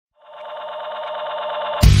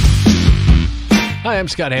Hi, I'm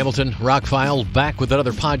Scott Hamilton, ROCKFILE, back with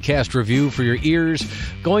another podcast review for your ears.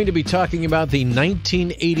 Going to be talking about the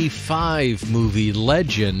 1985 movie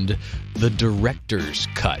Legend, the director's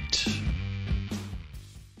cut.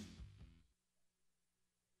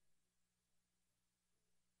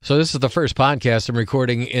 So this is the first podcast I'm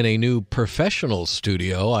recording in a new professional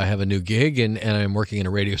studio. I have a new gig, and I'm working in a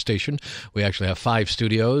radio station. We actually have 5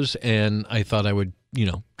 studios, and I thought I would,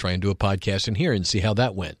 try and do a podcast in here and see how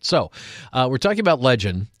that went. So we're talking about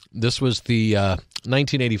Legend. This was the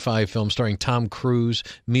 1985 film starring Tom Cruise,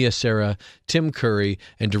 Mia Sara, Tim Curry,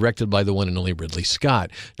 and directed by the one and only Ridley Scott.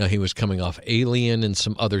 Now, he was coming off Alien and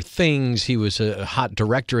some other things. He was a hot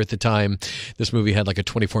director at the time. This movie had like a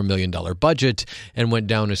 $24 million budget and went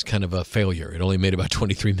down as kind of a failure. It only made about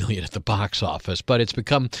 $23 million at the box office, but it's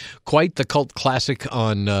become quite the cult classic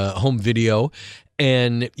on home video.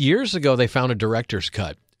 And years ago, they found a director's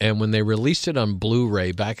cut. And when they released it on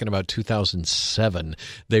Blu-ray back in about 2007,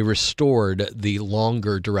 they restored the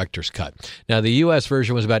longer director's cut. Now, the U.S.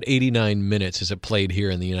 version was about 89 minutes as it played here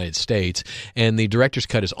in the United States, and the director's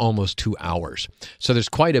cut is almost 2 hours. So there's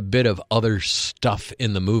quite a bit of other stuff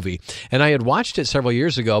in the movie. And I had watched it several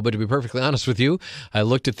years ago, but to be perfectly honest with you, I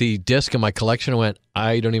looked at the disc in my collection and went,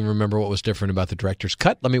 I don't even remember what was different about the director's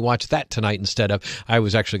cut. Let me watch that tonight instead of, I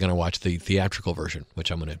was actually going to watch the theatrical version, which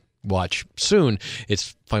I'm going to watch soon.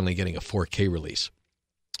 It's finally getting a 4K release.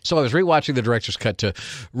 So I was rewatching the director's cut to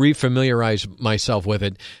refamiliarize myself with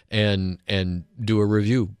it and do a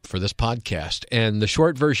review for this podcast. And the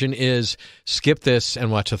short version is skip this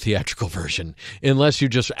and watch the theatrical version. Unless you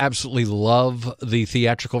just absolutely love the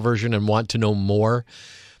theatrical version and want to know more.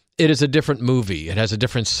 It is a different movie. It has a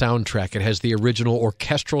different soundtrack. It has the original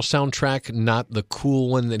orchestral soundtrack, not the cool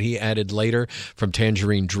one that he added later from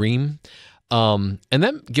Tangerine Dream. And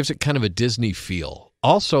that gives it kind of a Disney feel.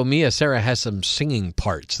 Also, Mia Sara has some singing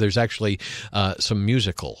parts. There's actually some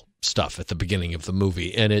musical stuff at the beginning of the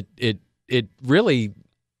movie, and it really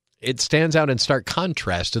stands out in stark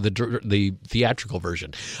contrast to the theatrical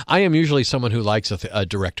version. I am usually someone who likes a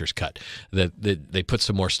director's cut, that they put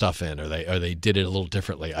some more stuff in, or they did it a little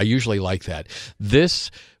differently. I usually like that.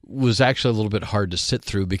 This was actually a little bit hard to sit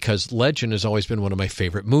through because Legend has always been one of my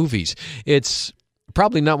favorite movies. It's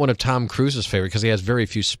probably not one of Tom Cruise's favorite because he has very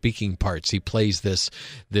few speaking parts. He plays this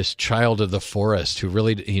child of the forest who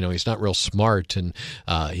really, he's not real smart, and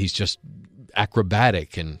he's just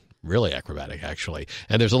acrobatic, and really acrobatic, actually.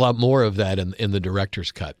 And there's a lot more of that in the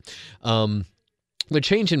director's cut. The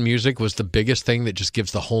change in music was the biggest thing that just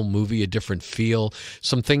gives the whole movie a different feel.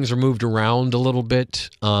 Some things are moved around a little bit.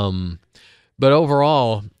 But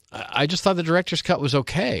overall, I just thought the director's cut was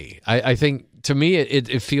okay. I think, to me,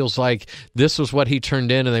 it feels like this was what he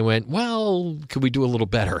turned in, and they went, well, could we do a little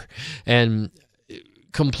better? And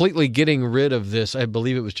completely getting rid of this, I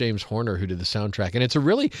believe it was James Horner who did the soundtrack. And it's a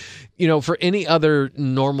really, for any other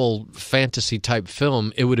normal fantasy-type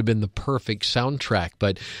film, it would have been the perfect soundtrack.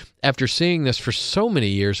 But after seeing this for so many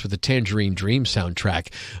years with the Tangerine Dream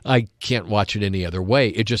soundtrack, I can't watch it any other way.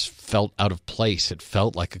 It just felt out of place. It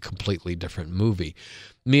felt like a completely different movie.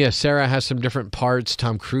 Mia Sara has some different parts.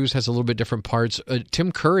 Tom Cruise has a little bit different parts.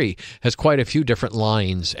 Tim Curry has quite a few different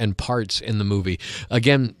lines and parts in the movie.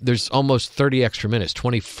 Again, there's almost 30 extra minutes,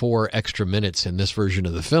 24 extra minutes in this version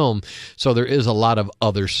of the film. So there is a lot of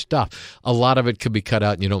other stuff. A lot of it could be cut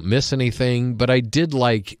out and you don't miss anything. But I did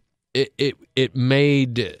like it. It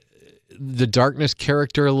made the darkness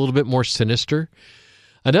character a little bit more sinister.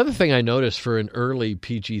 Another thing I noticed for an early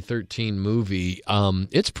PG-13 movie,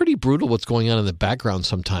 it's pretty brutal what's going on in the background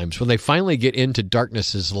sometimes. When they finally get into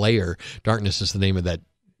Darkness's lair, Darkness is the name of that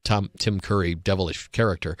Tim Curry devilish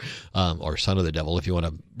character, or son of the devil, if you want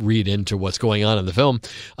to read into what's going on in the film.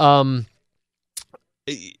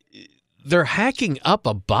 They're hacking up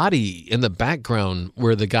a body in the background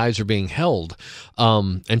where the guys are being held,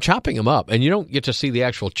 and chopping them up. And you don't get to see the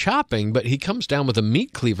actual chopping, but he comes down with a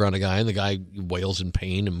meat cleaver on a guy, and the guy wails in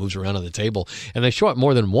pain and moves around on the table. And they show it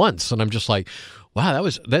more than once, and I'm just like, wow,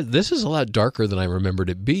 this is a lot darker than I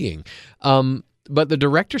remembered it being. But the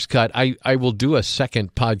director's cut, I will do a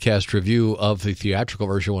second podcast review of the theatrical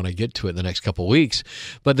version when I get to it in the next couple of weeks.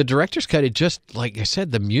 But the director's cut, it just, like I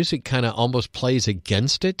said, the music kind of almost plays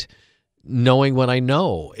against it, knowing what I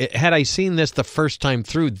know. Had I seen this the first time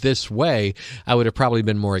through this way, I would have probably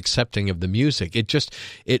been more accepting of the music.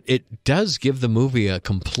 It does give the movie a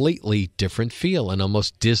completely different feel, an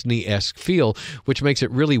almost Disney-esque feel, which makes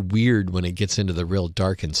it really weird when it gets into the real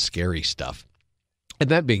dark and scary stuff. And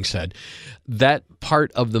that being said, that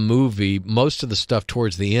part of the movie, most of the stuff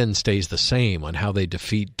towards the end stays the same on how they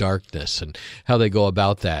defeat darkness and how they go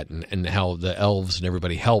about that, and how the elves and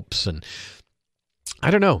everybody helps. And I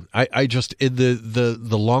don't know. I just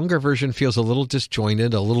the longer version feels a little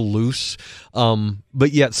disjointed, a little loose,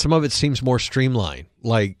 but yet some of it seems more streamlined.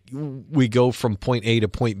 Like we go from point A to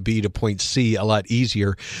point B to point C a lot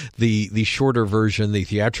easier. The shorter version, the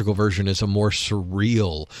theatrical version, is a more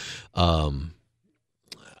surreal.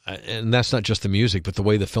 And that's not just the music, but the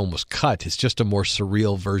way the film was cut. It's just a more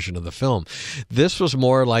surreal version of the film. This was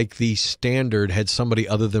more like the standard. Had somebody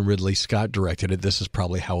other than Ridley Scott directed it, this is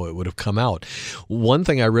probably how it would have come out. One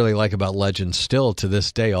thing I really like about Legend still to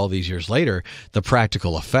this day, all these years later, the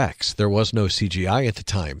practical effects. There was no CGI at the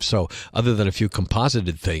time. So other than a few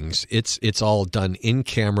composited things, it's all done in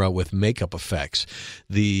camera with makeup effects.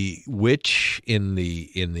 The witch in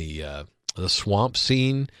the swamp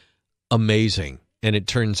scene, amazing. And it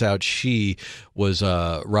turns out she was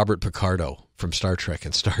Robert Picardo from Star Trek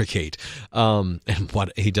and Stargate. And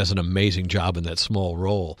what he does an amazing job in that small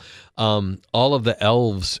role. All of the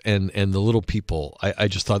elves and the little people, I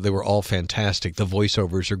just thought they were all fantastic. The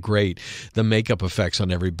voiceovers are great. The makeup effects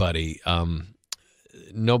on everybody.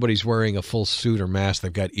 Nobody's wearing a full suit or mask.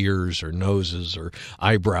 They've got ears or noses or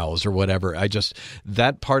eyebrows or whatever.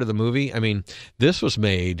 That part of the movie, I mean, this was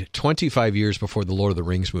made 25 years before the Lord of the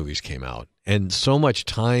Rings movies came out. And so much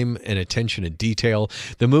time and attention and detail.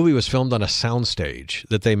 The movie was filmed on a soundstage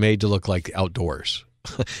that they made to look like outdoors.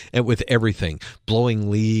 And with everything, blowing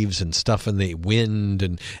leaves and stuff in the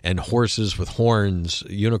wind and horses with horns,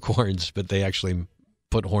 unicorns, but they actually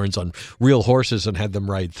put horns on real horses and had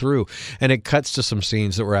them ride through. And it cuts to some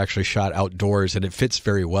scenes that were actually shot outdoors, and it fits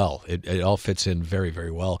very well. It all fits in very,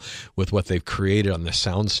 very well with what they've created on the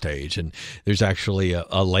soundstage. And there's actually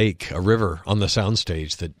a lake, a river on the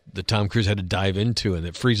soundstage that Tom Cruise had to dive into, and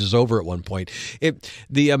it freezes over at one point.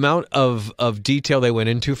 The amount of detail they went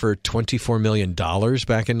into for $24 million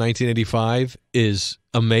back in 1985 is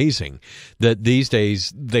amazing. That these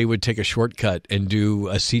days they would take a shortcut and do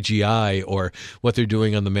a CGI, or what they're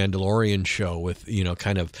doing on the Mandalorian show with,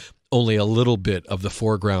 kind of only a little bit of the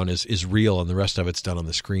foreground is real and the rest of it's done on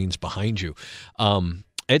the screens behind you.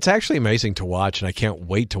 It's actually amazing to watch, and I can't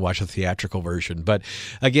wait to watch the theatrical version. But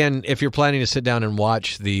again, if you're planning to sit down and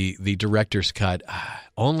watch the director's cut,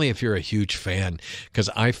 only if you're a huge fan, because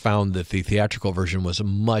I found that the theatrical version was a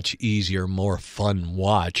much easier, more fun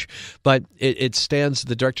watch. But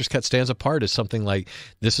the director's cut stands apart as something like,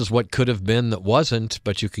 this is what could have been that wasn't,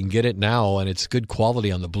 but you can get it now, and it's good quality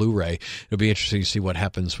on the Blu-ray. It'll be interesting to see what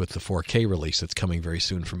happens with the 4K release that's coming very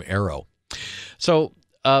soon from Arrow. So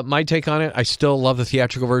my take on it, I still love the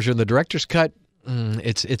theatrical version. The director's cut,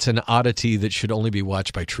 it's an oddity that should only be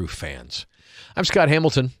watched by true fans. I'm Scott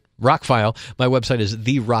Hamilton, ROCKFILE. My website is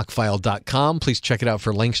therockfile.com. Please check it out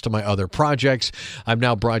for links to my other projects. I'm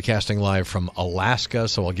now broadcasting live from Alaska,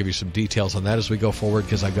 so I'll give you some details on that as we go forward,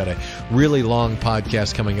 because I've got a really long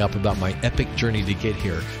podcast coming up about my epic journey to get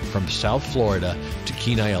here from South Florida to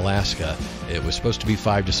Kenai, Alaska. It was supposed to be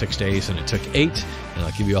 5 to 6 days, and it took 8, and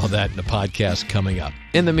I'll give you all that in the podcast coming up.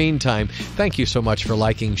 In the meantime, thank you so much for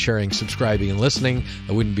liking, sharing, subscribing, and listening.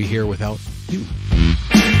 I wouldn't be here without you.